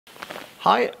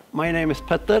Hi, my name is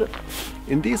Petter.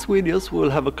 In these videos we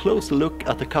will have a closer look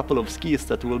at a couple of skis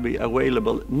that will be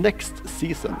available next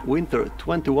season, winter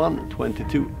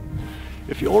 21-22.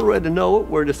 If you already know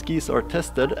where the skis are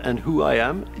tested and who I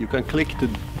am, you can click to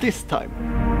this time.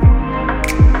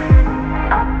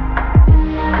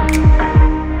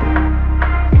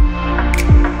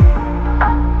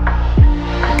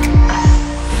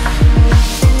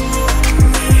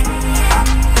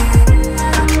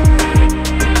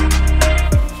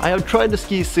 I have tried the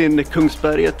skis in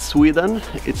Kungsberget, Sweden.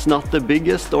 It's not the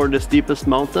biggest or the steepest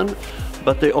mountain,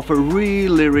 but they offer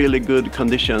really good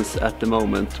conditions at the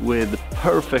moment with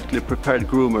perfectly prepared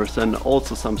groomers and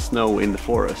also some snow in the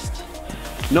forest.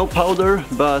 No powder,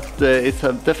 but it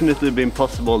has definitely been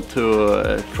possible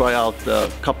to try out a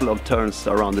couple of turns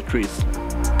around the trees.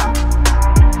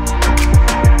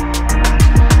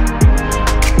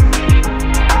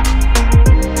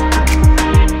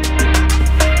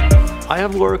 I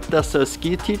have worked as a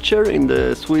ski teacher in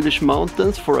the Swedish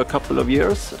mountains for a couple of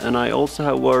years, and I also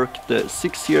have worked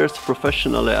 6 years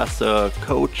professionally as a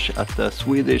coach at the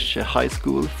Swedish high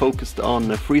school focused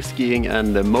on free skiing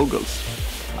and moguls.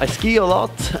 I ski a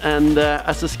lot, and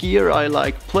as a skier I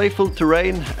like playful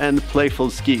terrain and playful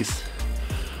skis.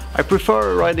 I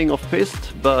prefer riding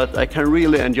off-piste, but I can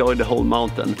really enjoy the whole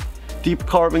mountain. Deep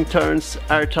carving turns,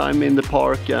 airtime in the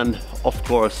park, and of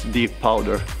course deep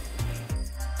powder.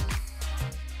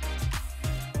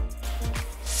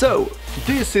 So,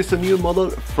 this is a new model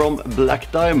from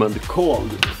Black Diamond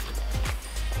called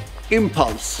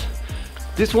Impulse.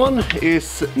 This one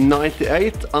is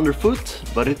 98 underfoot,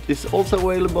 but it is also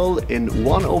available in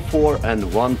 104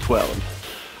 and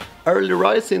 112. Early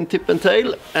rise in tip and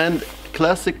tail and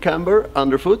classic camber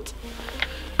underfoot.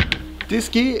 This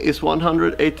ski is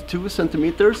 182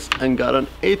 centimeters and got an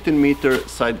 18-meter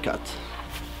side cut.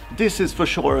 This is for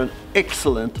sure an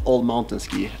excellent all-mountain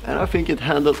ski, and I think it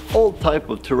handles all type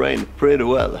of terrain pretty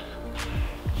well.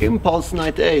 Impulse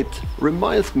 98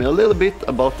 reminds me a little bit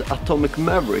about the Atomic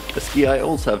Maverick, a ski I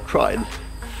also have tried.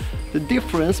 The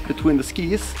difference between the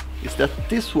skis is that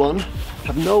this one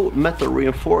have no metal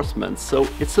reinforcements, so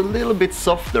it's a little bit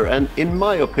softer and, in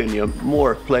my opinion,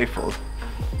 more playful.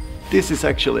 This is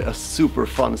actually a super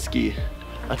fun ski.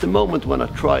 At the moment when I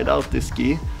tried out this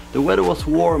ski, the weather was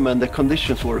warm and the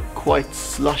conditions were quite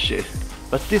slushy,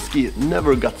 but this ski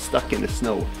never got stuck in the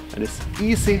snow and is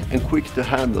easy and quick to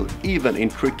handle even in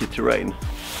tricky terrain.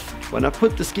 When I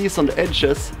put the skis on the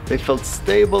edges, they felt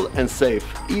stable and safe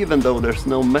even though there's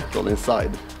no metal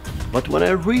inside. But when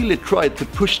I really tried to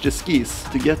push the skis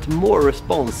to get more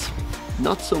response,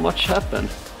 not so much happened.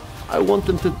 I want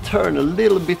them to turn a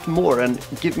little bit more and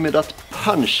give me that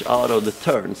punch out of the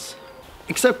turns.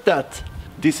 Except that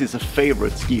this is a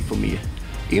favorite ski for me.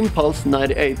 Impulse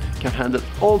 98 can handle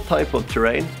all type of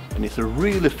terrain and is a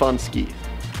really fun ski.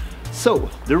 So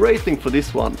the rating for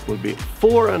this one will be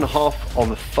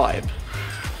 4.5 of 5.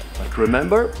 But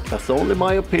remember, that's only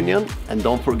my opinion, and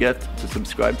don't forget to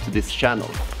subscribe to this channel.